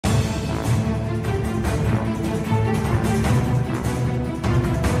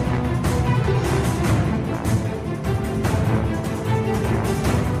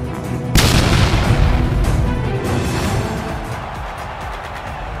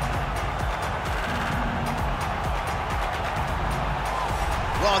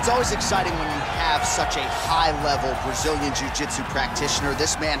Well, it's always exciting when you have such a high-level Brazilian Jiu-Jitsu practitioner.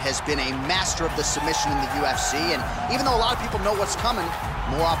 This man has been a master of the submission in the UFC, and even though a lot of people know what's coming,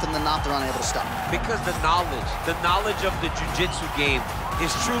 more often than not, they're unable to stop. Because the knowledge of the Jiu-Jitsu game is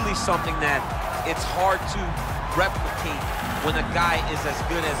truly something that it's hard to replicate when a guy is as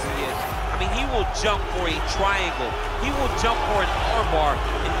good as he is. I mean, he will jump for a triangle. He will jump for an armbar.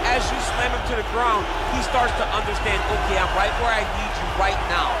 And as you slam him to the ground, he starts to understand, okay, I'm right where I need you right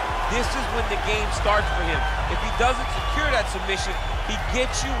now. This is when the game starts for him. If he doesn't secure that submission, he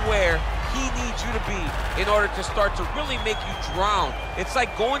gets you where he needs you to be in order to start to really make you drown. It's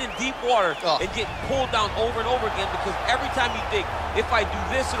like going in deep water and getting pulled down over and over again, because every time you think, if I do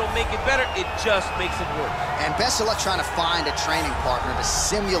this, it'll make it better, it just makes it worse. And best of luck trying to find a training partner to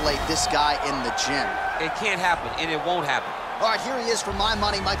simulate this guy in the gym. It can't happen, and it won't happen. All right, here he is, for my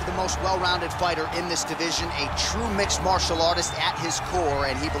money, Mike, the most well-rounded fighter in this division, a true mixed martial artist at his core,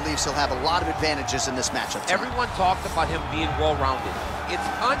 and he believes he'll have a lot of advantages in this matchup tonight. Everyone talked about him being well-rounded. It's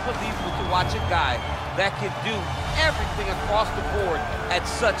unbelievable to watch a guy that can do everything across the board at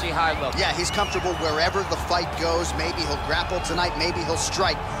such a high level. Yeah, he's comfortable wherever the fight goes. Maybe he'll grapple tonight, maybe he'll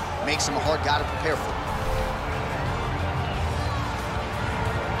strike. Makes him a hard guy to prepare for.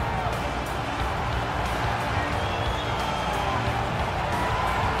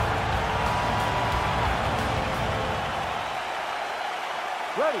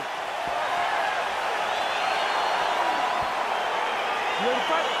 Ready. You ready to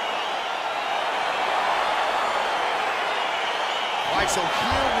fight? All right, so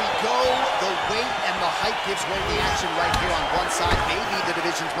here we go. The weight and the height gives way to the action right here on one side. Maybe the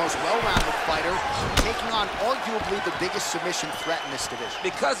division's most well-rounded fighter, taking on arguably the biggest submission threat in this division.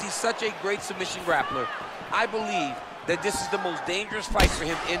 Because he's such a great submission grappler, I believe that this is the most dangerous fight for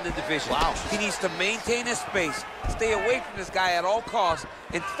him in the division. Wow. He needs to maintain his space, stay away from this guy at all costs,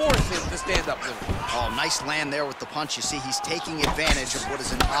 and force him to stand up to him. Oh, nice land there with the punch. You see, he's taking advantage of what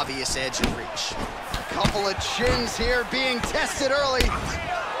is an obvious edge and reach. Couple of chins here being tested early.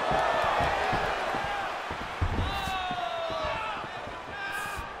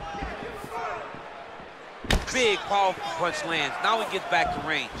 Big, powerful punch lands. Now he gets back to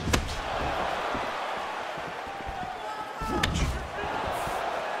range.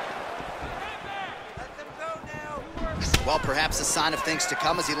 Well, perhaps a sign of things to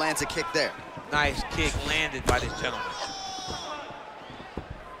come as he lands a kick there. Nice kick landed by this gentleman.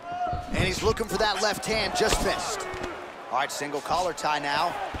 And he's looking for that left hand, just missed. All right, single collar tie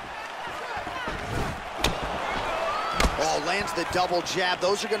now. Oh, lands the double jab.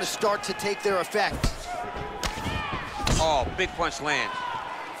 Those are going to start to take their effect. Oh, big punch lands.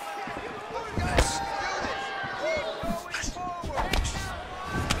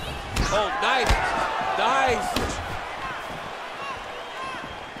 Oh, nice. Nice.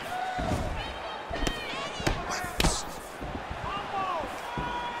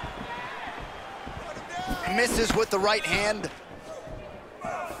 Misses with the right hand.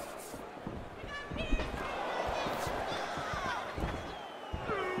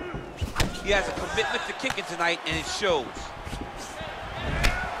 He has a commitment to kicking tonight, and it shows.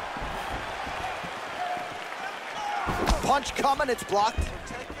 Punch coming, it's blocked.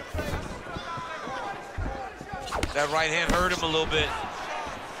 That right hand hurt him a little bit.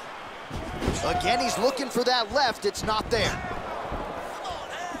 Again, he's looking for that left. It's not there.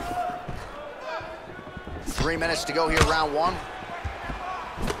 3 minutes to go here, round one.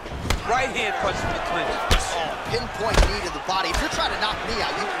 Right hand punch from the clinch. Oh, pinpoint knee to the body. If you're trying to knock me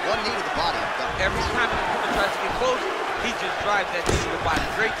out, you one knee to the body. Every time the opponent tries to get close, he just drives that knee to the body.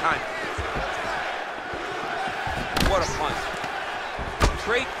 Great time. What a punch.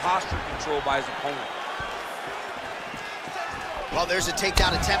 Great posture control by his opponent. Well, there's a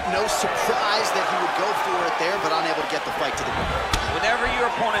takedown attempt. No surprise that he would go for it there, but unable to get the fight to the ground. Whenever your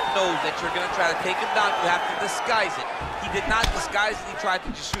opponent knows that you're going to try to take him down, you have to disguise it. He did not disguise it. He tried to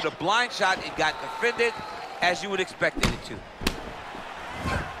just shoot a blind shot. It got defended as you would expect it to.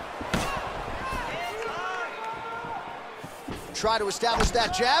 Try to establish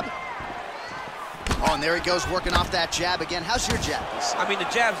that jab. Oh, and there he goes, working off that jab again. How's your jab? I mean, the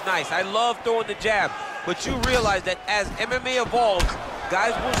jab's nice. I love throwing the jab. But you realize that as MMA evolves,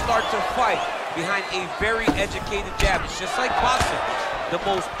 guys will start to fight behind a very educated jab. It's just like boxing. The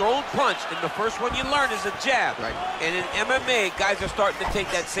most thrown punch, and the first one you learn is a jab. Right. And in MMA, guys are starting to take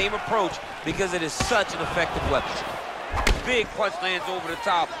that same approach because it is such an effective weapon. Big punch lands over the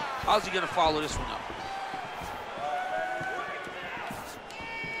top. How's he gonna follow this one up?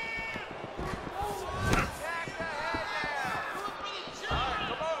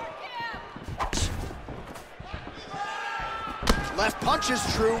 Left punch is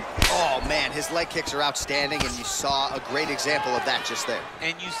true. Oh, man, his leg kicks are outstanding, and you saw a great example of that just there.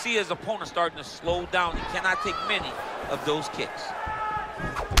 And you see his opponent starting to slow down. He cannot take many of those kicks.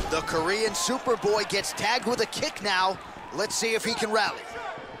 The Korean Superboy gets tagged with a kick now. Let's see if he can rally.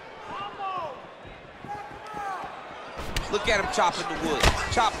 Look at him chopping the wood.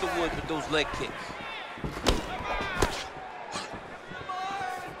 Chop the wood with those leg kicks.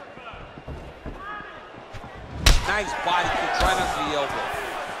 Nice body kick right under the elbow.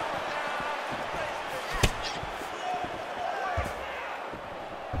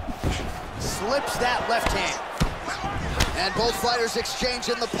 Slips that left hand. And both fighters exchange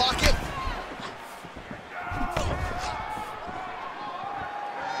in the pocket.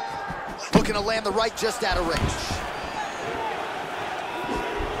 Looking to land the right just out of range.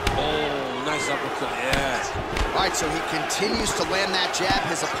 Oh, nice uppercut, yeah. All right, so he continues to land that jab.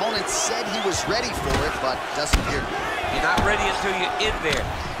 His opponent said he was ready for it, but doesn't appear. You're not ready until you're in there.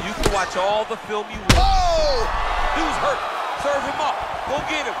 You can watch all the film you want. Oh! Dude's hurt. Serve him up. Go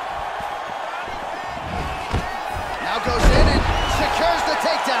get him. Now goes in and secures the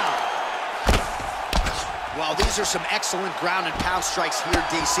takedown. Well, these are some excellent ground and pound strikes here,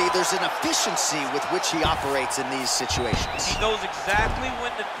 DC. There's an efficiency with which he operates in these situations. He knows exactly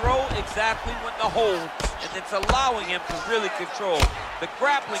when to throw, exactly when to hold, and it's allowing him to really control the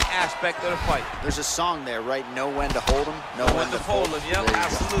grappling aspect of the fight. There's a song there, right? Know when to hold him, know when to fold him. Yep,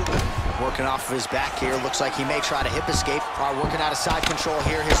 absolutely. Working off of his back here. Looks like he may try to hip escape. Working out of side control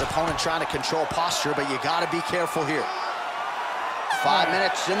here. His opponent trying to control posture, but you got to be careful here. 5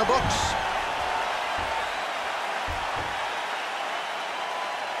 minutes in the books.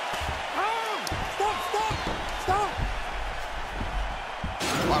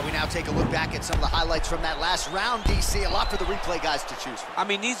 While we now take a look back at some of the highlights from that last round, DC, a lot for the replay guys to choose from. I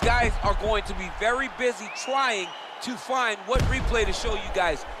mean, these guys are going to be very busy trying to find what replay to show you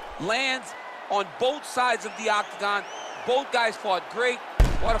guys. Lands on both sides of the octagon. Both guys fought great.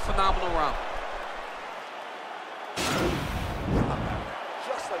 What a phenomenal round.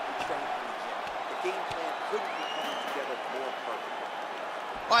 Just like we trained for the game plan couldn't be coming together more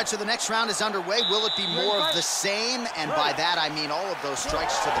perfectly. All right, so the next round is underway. Will it be more of the same? And by that, I mean all of those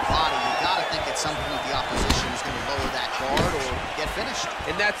strikes to the body. You got to think at some point the opposition is going to lower that guard or get finished.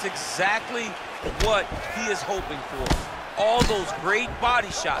 And that's exactly what he is hoping for. All those great body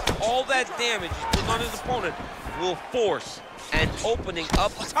shots, all that damage he's putting on his opponent will force an opening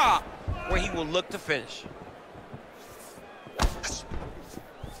up top where he will look to finish.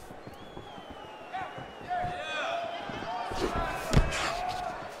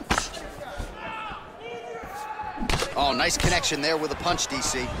 Oh, nice connection there with a punch,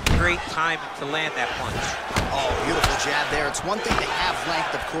 DC. Great timing to land that punch. Oh, beautiful jab there. It's one thing to have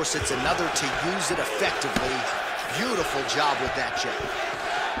length, of course, it's another to use it effectively. Beautiful job with that jab.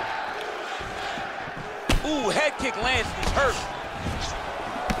 Ooh, head kick lands, he's hurt.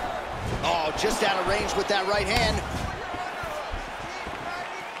 Oh, just out of range with that right hand.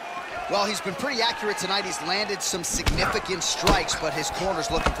 Well, he's been pretty accurate tonight. He's landed some significant strikes, but his corner's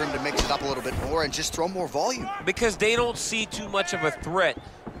looking for him to mix it up a little bit more and just throw more volume. Because they don't see too much of a threat.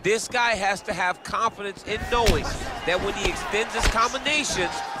 This guy has to have confidence in knowing that when he extends his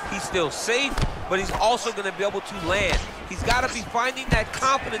combinations, he's still safe, but he's also going to be able to land. He's got to be finding that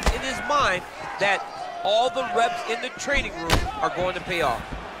confidence in his mind that all the reps in the training room are going to pay off.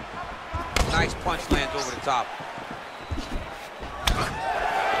 Nice punch lands over the top.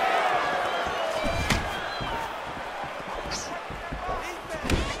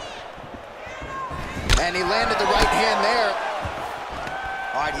 And he landed the right hand there.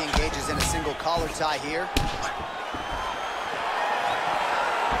 All right, he engages in a single collar tie here.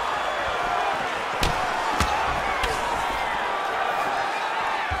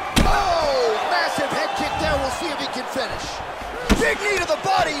 Oh, massive head kick there. We'll see if he can finish. Big knee to the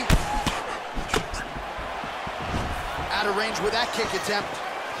body. Out of range with that kick attempt.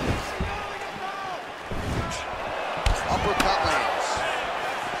 Uppercut lands.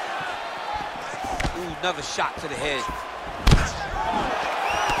 Ooh, another shot to the head.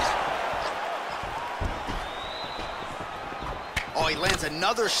 Oh, he lands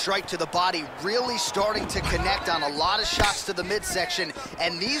another strike to the body, really starting to connect on a lot of shots to the midsection,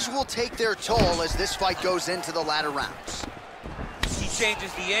 and these will take their toll as this fight goes into the latter rounds. He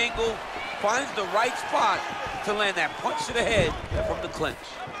changes the angle, finds the right spot to land that punch to the head from the clinch.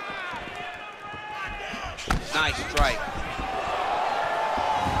 Nice strike.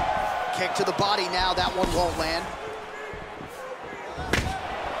 Kick to the body now, that one won't land.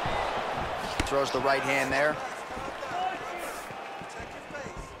 Throws the right hand there.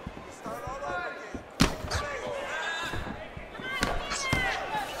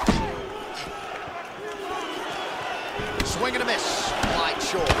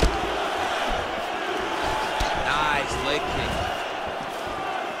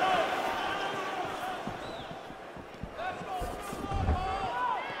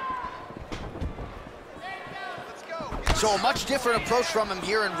 So a much different approach from him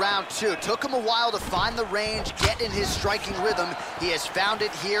here in round 2. Took him a while to find the range, get in his striking rhythm. He has found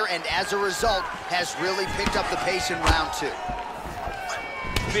it here, and as a result, has really picked up the pace in round 2.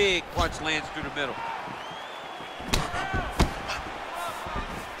 Big punch lands through the middle.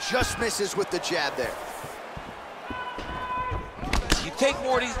 Just misses with the jab there. You take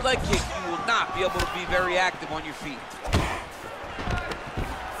more of these leg kicks, you will not be able to be very active on your feet.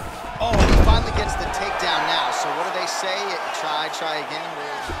 Oh, he finally gets the takedown now. So what do they say? Try again.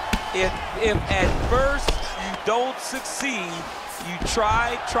 If at first you don't succeed, you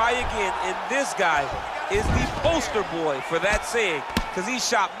try again. And this guy is the poster boy for that saying, because he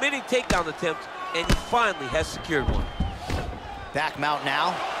shot many takedown attempts and he finally has secured one. Back mount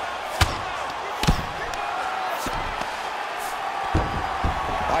now.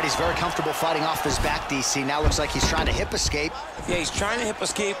 All right, he's very comfortable fighting off his back, DC. Now looks like he's trying to hip escape. Yeah, he's trying to hip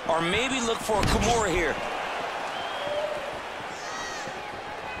escape or maybe look for a Kimura here.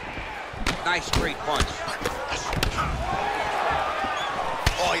 Nice straight punch.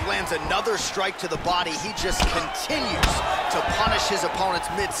 Oh, he lands another strike to the body. He just continues to punish his opponent's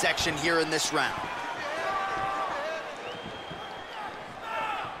midsection here in this round.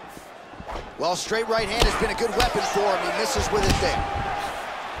 Well, straight right hand has been a good weapon for him. He misses with it there.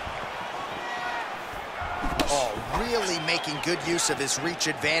 Oh, really making good use of his reach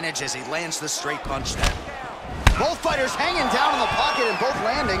advantage as he lands the straight punch there. Both fighters hanging down in the pocket and both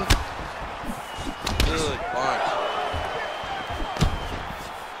landing. Good punch.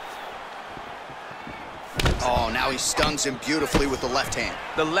 Oh, now he stuns him beautifully with the left hand.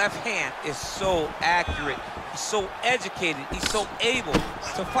 The left hand is so accurate. He's so educated. He's so able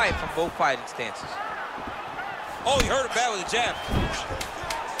to fight from both fighting stances. Oh, he hurt him bad with a jab.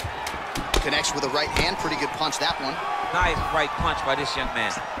 Connects with a right hand. Pretty good punch, that one. Nice right punch by this young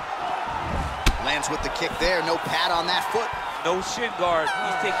man. Lands with the kick there. No pad on that foot. No shin guard.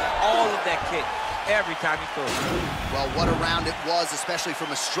 He's taking all of that kick every time he throws it. Well, what a round it was, especially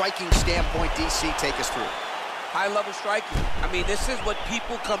from a striking standpoint. DC, take us through. High-level striking. I mean, this is what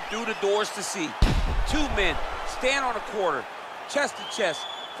people come through the doors to see. Two men stand on a quarter, chest to chest,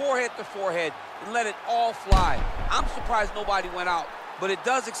 forehead to forehead, and let it all fly. I'm surprised nobody went out, but it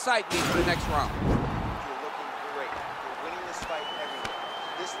does excite me for the next round. You're looking great. You're winning this fight everywhere.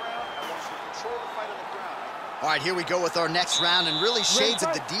 This round, I want you to control the fight on the ground. All right, here we go with our next round, and really shades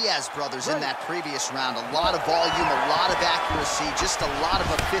of the Diaz brothers in that previous round. A lot of volume, a lot of accuracy, just a lot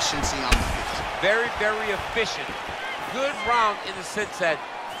of efficiency on the feet. Very, very efficient. Good round in the sense that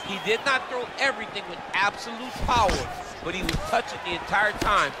he did not throw everything with absolute power, but he was touching the entire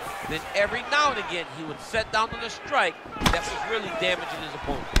time. Then every now and again, he would set down on a strike that was really damaging his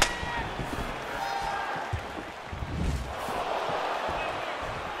opponent.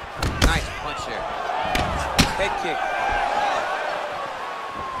 Nice punch there. Head kick.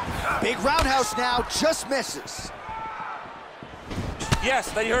 Big roundhouse now, just misses.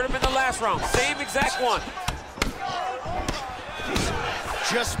 Yes, that he hurt him in the last round. Same exact one.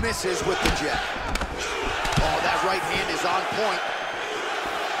 Just misses with the jab. Oh, that right hand is on point.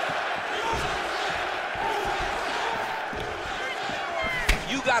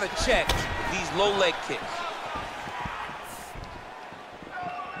 You gotta check these low leg kicks.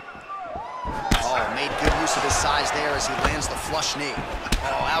 Oh, made good use of his size there as he lands the flush knee.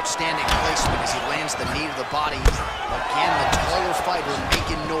 Oh, outstanding placement as he lands the knee to the body. Again, the taller fighter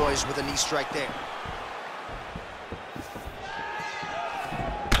making noise with a knee strike there.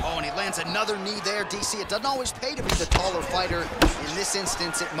 Oh, and he lands another knee there, DC. It doesn't always pay to be the taller fighter. In this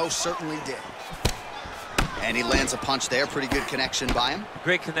instance, it most certainly did. And he lands a punch there. Pretty good connection by him.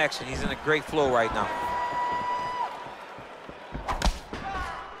 Great connection. He's in a great flow right now.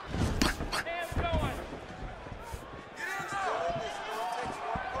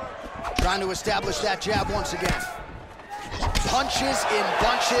 Trying to establish that jab once again. Punches in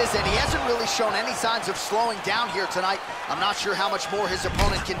bunches, and he hasn't really shown any signs of slowing down here tonight. I'm not sure how much more his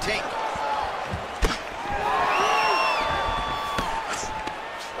opponent can take.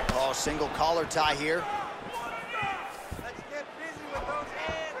 Oh, single collar tie here. Let's get busy with those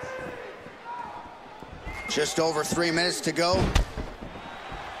hands. Just over 3 minutes to go.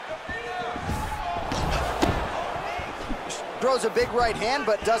 Throws a big right hand,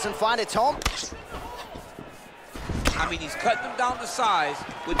 but doesn't find its home. I mean, he's cutting them down to size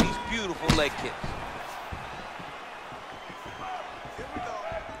with these beautiful leg kicks. Here we go.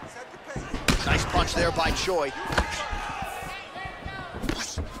 Set the pace. Nice punch there by Choi.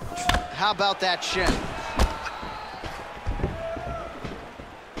 How about that shin?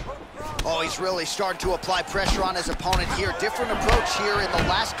 Oh, he's really starting to apply pressure on his opponent here. Different approach here in the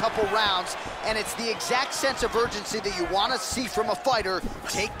last couple rounds. and it's the exact sense of urgency that you want to see from a fighter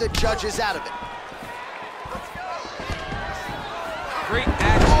take the judges out of it. Great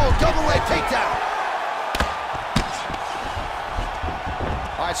action. Oh, double leg takedown.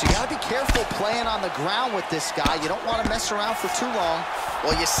 All right, so you got to be careful playing on the ground with this guy. You don't want to mess around for too long.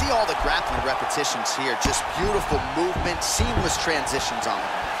 Well, you see all the grappling repetitions here. Just beautiful movement, seamless transitions on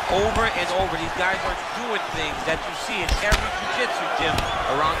them. Over and over, these guys are doing things that you see in every jiu-jitsu gym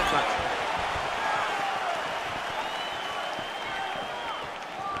around the country.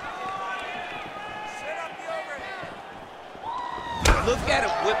 Look at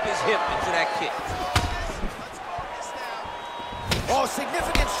him whip his hip into that kick. Oh,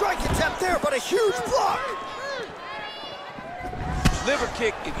 significant strike attempt there, but a huge block. Liver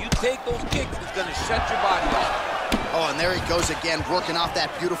kick, if you take those kicks, it's gonna shut your body off. Oh, and there he goes again, working off that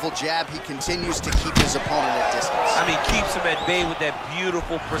beautiful jab. He continues to keep his opponent at distance. I mean, keeps him at bay with that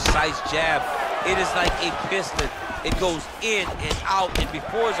beautiful, precise jab. It is like a piston. It goes in and out, and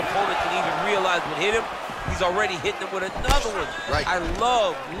before his opponent can even realize what hit him, he's already hitting him with another one. Right. I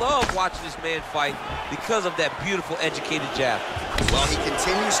love watching this man fight because of that beautiful, educated jab. Well, he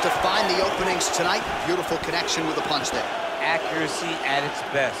continues to find the openings tonight. Beautiful connection with a punch there. Accuracy at its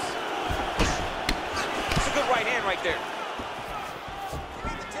best. It's a good right hand right there.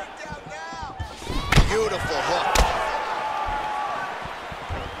 Beautiful hook.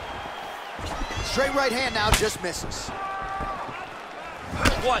 Straight right hand now, just misses.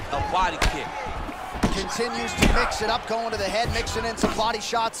 What a body kick. Continues to mix it up, going to the head, mixing in some body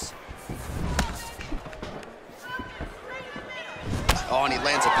shots. Oh, and he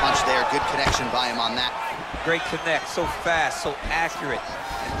lands a punch there. Good connection by him on that. Great connect, so fast, so accurate.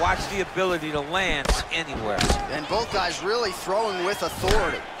 And watch the ability to land anywhere. And both guys really throwing with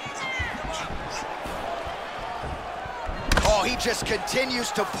authority. Oh, he just continues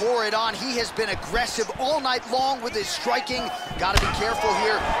to pour it on. He has been aggressive all night long with his striking. Got to be careful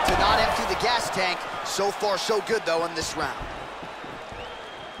here to not empty the gas tank. So far, so good, though, in this round.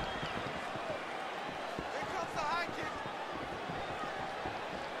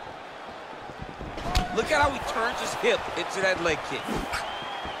 Look at how he turns his hip into that leg kick.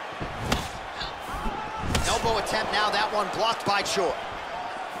 Elbow attempt now, that one blocked by Choi.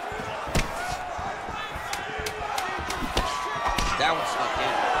 That one snuck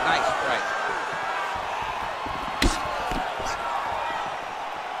in. Nice strike.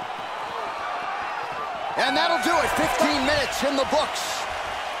 And that'll do it. 15 minutes in the books.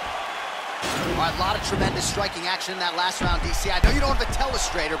 All right, a lot of tremendous striking action in that last round, DC. I know you don't have a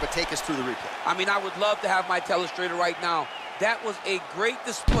telestrator, but take us through the replay. I mean, I would love to have my telestrator right now. That was a great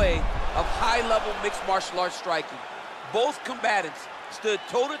display of high-level mixed martial arts striking. Both combatants stood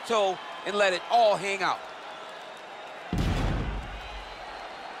toe-to-toe and let it all hang out.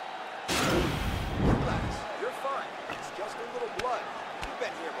 Relax. You're fine. It's just a little blood. You've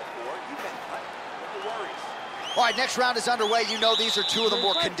been here before. You've been cut. No worries. All right, next round is underway. You know these are two of the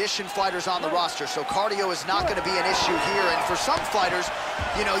more conditioned fighters on the roster, so cardio is not going to be an issue here. And for some fighters,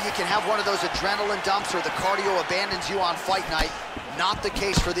 you know, you can have one of those adrenaline dumps or the cardio abandons you on fight night. Not the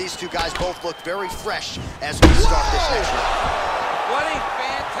case for these two guys. Both look very fresh as we start this next round. What a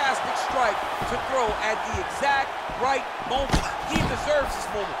fantastic strike to throw at the exact right moment. He deserves this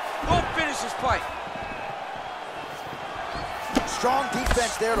moment. Go finish his fight. Strong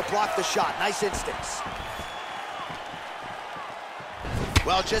defense there to block the shot. Nice instincts.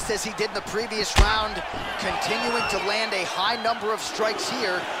 Well, just as he did in the previous round, continuing to land a high number of strikes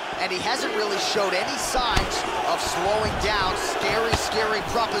here, and he hasn't really showed any signs of slowing down. Scary, scary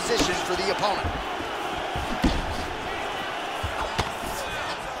proposition for the opponent.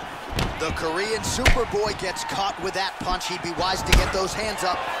 The Korean Superboy gets caught with that punch. He'd be wise to get those hands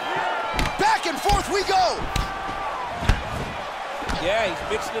up. Back and forth we go! Yeah,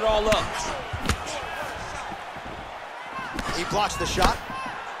 he's mixing it all up. He blocks the shot.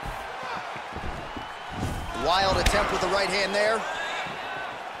 Wild attempt with the right hand there.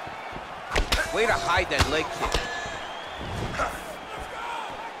 Way to hide that leg kick.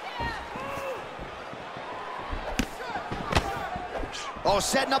 Oh,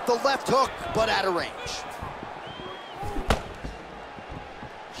 setting up the left hook, but out of range.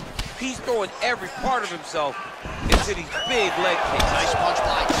 He's throwing every part of himself into these big leg kicks. Nice punch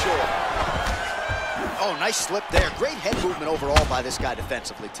by Choi. Oh, nice slip there. Great head movement overall by this guy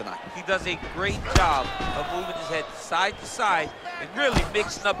defensively tonight. He does a great job of moving his head side to side and really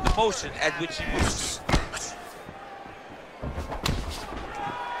mixing up the motion at which he moves.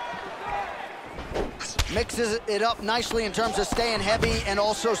 Mixes it up nicely in terms of staying heavy and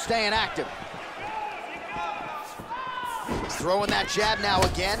also staying active. Throwing that jab now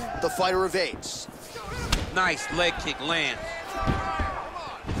again. The fighter evades. Nice leg kick lands.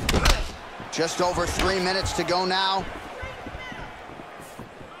 Just over 3 minutes to go now.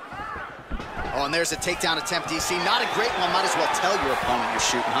 Oh, and there's a takedown attempt, DC. Not a great one. Might as well tell your opponent you're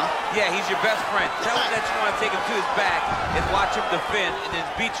shooting, huh? Yeah, he's your best friend. Tell him that you want to take him to his back and watch him defend and then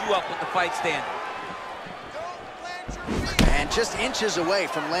beat you up with the fight stand. And just inches away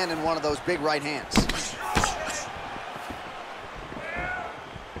from landing one of those big right hands.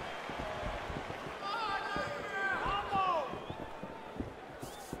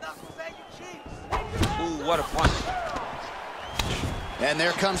 Ooh, what a punch. And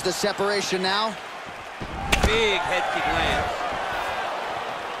there comes the separation now. Big head kick lands.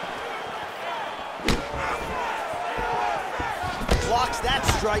 Blocks that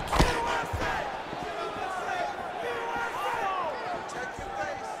strike.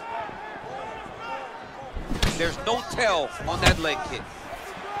 There's no tell on that leg kick.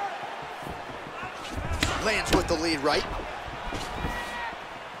 Lands with the lead right.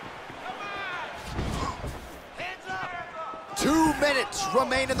 Hands up. 2 minutes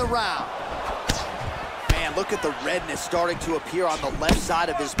remain in the round. Man, look at the redness starting to appear on the left side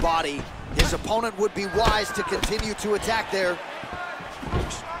of his body. His opponent would be wise to continue to attack there.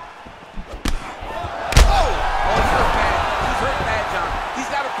 Oh, he's hurt bad. He's hurt bad, John. He's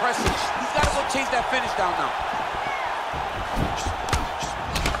got to press it. He's got to go chase that finish down now.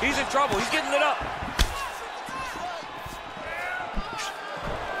 He's in trouble. He's getting lit up.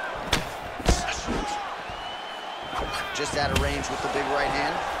 Just out of range with the big right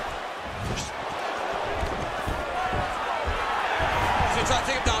hand. He's gonna try to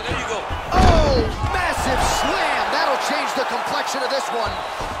take him down. There you go. Oh, massive slam. That'll change the complexion of this one.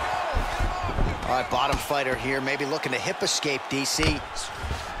 All right, bottom fighter here, maybe looking to hip escape, DC.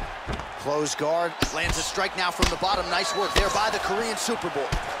 Close guard, lands a strike now from the bottom. Nice work there by the Korean Super Bowl.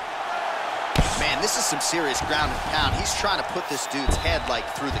 Man, this is some serious ground and pound. He's trying to put this dude's head, like,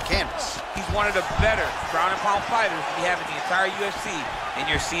 through the canvas. He's one of the better ground and pound fighters we have in the entire UFC, and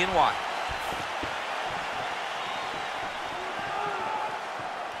you're seeing why.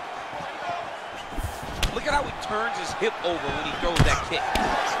 Look at how he turns his hip over when he throws that kick.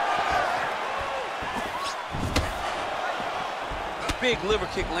 Big liver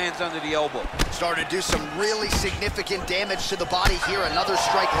kick lands under the elbow. Starting to do some really significant damage to the body here. Another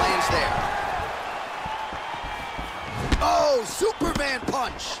strike lands there. Oh, Superman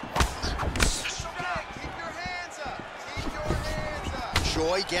punch. Keep your hands up. Keep your hands up.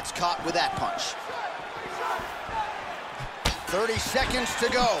 Choi gets caught with that punch. 30 seconds to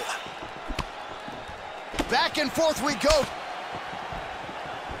go. Back and forth we go.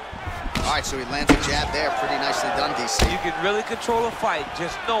 All right, so he lands a jab there. Pretty nicely done, DC. You can really control a fight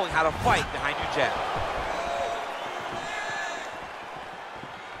just knowing how to fight behind your jab.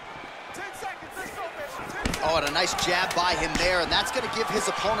 10 seconds. Let's go, baby. 10 seconds. Oh, and a nice jab by him there, and that's going to give his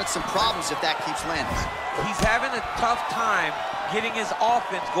opponent some problems if that keeps landing. He's having a tough time getting his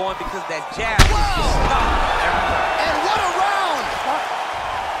offense going because that jab is just stopped every time. And what a round!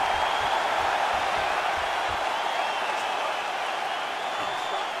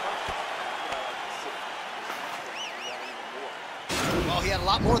 Well, he had a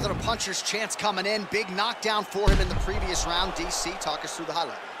lot more than a puncher's chance coming in. Big knockdown for him in the previous round. DC, talk us through the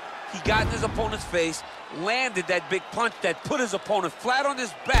highlight. He got in his opponent's face, landed that big punch that put his opponent flat on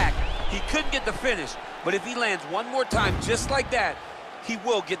his back. He couldn't get the finish, but if he lands one more time just like that, he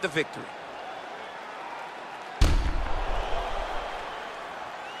will get the victory.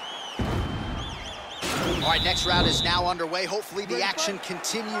 All right, next round is now underway. Hopefully the action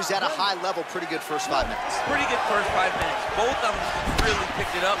continues at a high level. Pretty good first 5 minutes. Pretty good first 5 minutes. Both of them really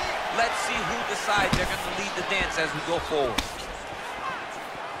picked it up. Let's see who decides they're going to lead the dance as we go forward.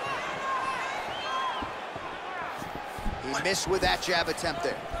 He missed with that jab attempt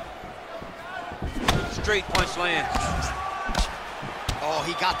there. Straight punch lands. Oh,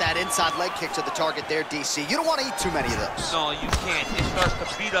 he got that inside leg kick to the target there, DC. You don't want to eat too many of those. No, you can't. It starts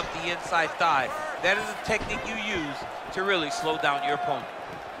to beat up the inside thigh. That is a technique you use to really slow down your opponent.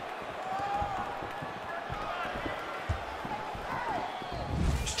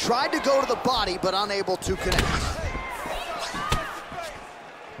 Tried to go to the body, but unable to connect.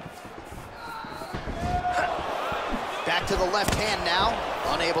 Back to the left hand now,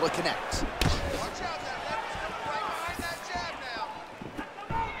 unable to connect. Watch out, that left is coming right behind that jab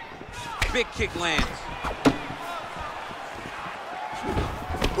now. Big kick lands.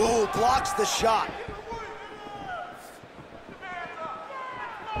 Ooh, blocks the shot.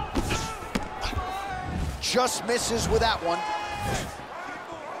 Just misses with that one.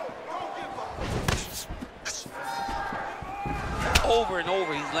 over and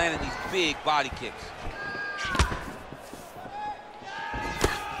over, he's landing these big body kicks.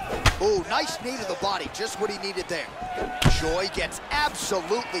 Ooh, nice knee to the body, just what he needed there. Choi gets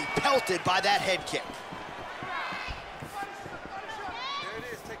absolutely pelted by that head kick. There it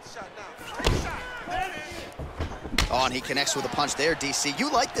is. Take the shot now. Oh, and he connects with a punch there, DC. You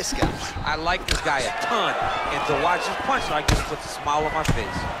like this guy. I like this guy a ton, and to watch his punch like this puts a smile on my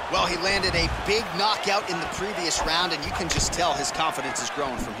face. Well, he landed a big knockout in the previous round, and you can just tell his confidence is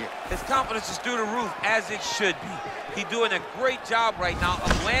growing from here. His confidence is through the roof, as it should be. He's doing a great job right now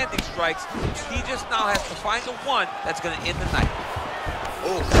of landing strikes. He just now has to find the one that's going to end the night.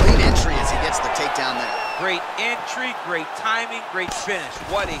 Oh, clean entry as he gets the takedown there. Great entry, great timing, great finish.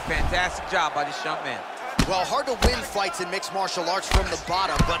 What a fantastic job by this young man. Well, hard to win fights in mixed martial arts from the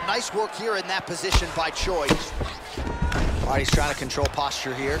bottom, but nice work here in that position by Choi. All right, he's trying to control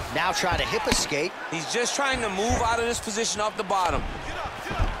posture here. Now trying to hip escape. He's just trying to move out of this position off the bottom.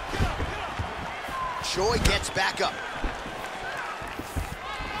 Choi gets back up.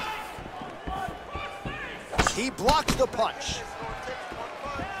 He blocks the punch.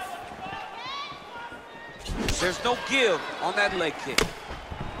 There's no give on that leg kick.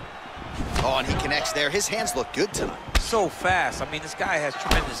 Oh, and he connects there. His hands look good tonight. So fast. I mean, this guy has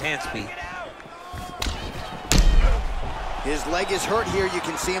tremendous hand speed. His leg is hurt here. You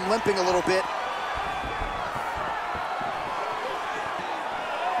can see him limping a little bit.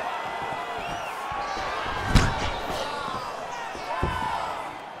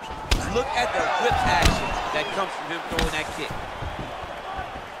 Look at the whip action that comes from him throwing that kick.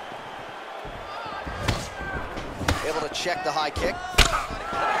 Able to check the high kick.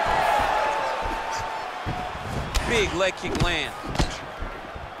 Big leg kick land.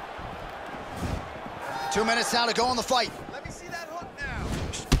 2 minutes now to go in the fight. Let me see that hook now.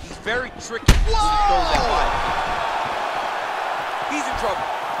 He's very tricky when he throws that body. He's in trouble.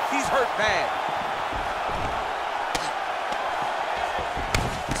 He's hurt bad.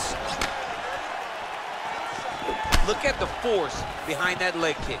 Look at the force behind that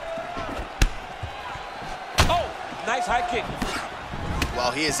leg kick. Oh, nice high kick.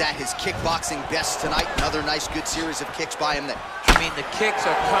 Well, he is at his kickboxing best tonight. Another nice, good series of kicks by him. I mean, the kicks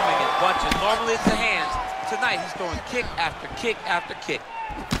are coming in bunches. Normally it's the hands. Tonight he's throwing kick after kick after kick.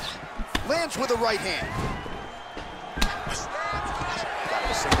 Lands with a right hand. Got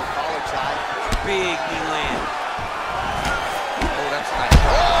a single collar tie. Big knee land. Oh, that's nice.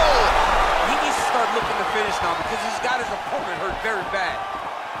 Oh! He needs to start looking to finish now because he's got his opponent hurt very bad.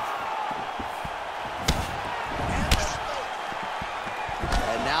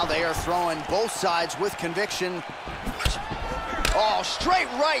 And now they are throwing both sides with conviction. Oh, straight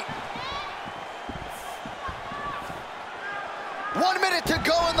right. 1 minute to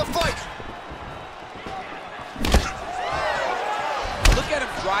go in the fight. Look at him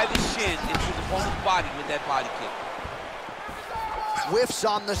drive his shin into the opponent's body with that body kick. Whiffs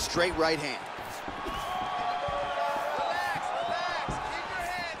on the straight right hand.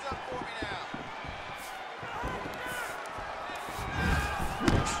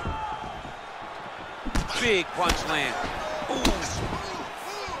 Big punch land. Ooh.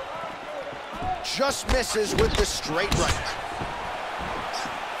 Just misses with the straight right.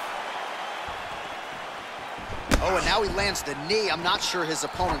 Oh, and now he lands the knee. I'm not sure his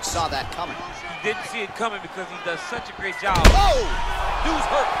opponent saw that coming. He didn't see it coming because he does such a great job. Oh! Dude's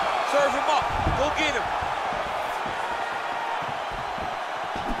hurt. Serve him up. Go get him.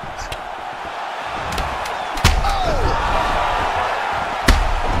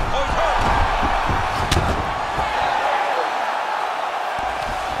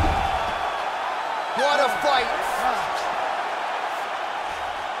 What a fight.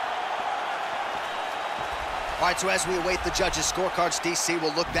 All right, so as we await the judges' scorecards, DC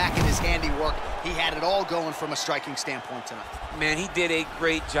will look back at his handiwork. He had it all going from a striking standpoint tonight. Man, he did a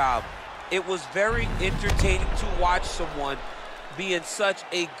great job. It was very entertaining to watch someone be in such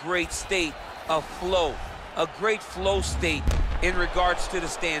a great state of flow, a great flow state in regards to the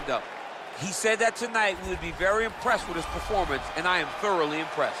stand-up. He said that tonight we would be very impressed with his performance, and I am thoroughly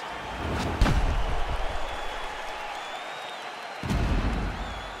impressed.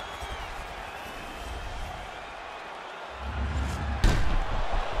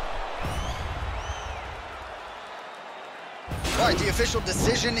 All right, the official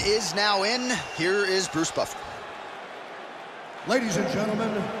decision is now in. Here is Bruce Buffer. Ladies and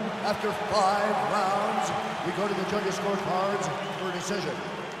gentlemen, after 5 rounds, we go to the judges' scorecards for a decision.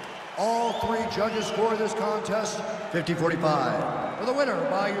 All 3 judges score this contest 50-45. For the winner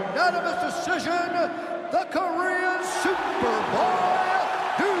by unanimous decision, the Korean Superboy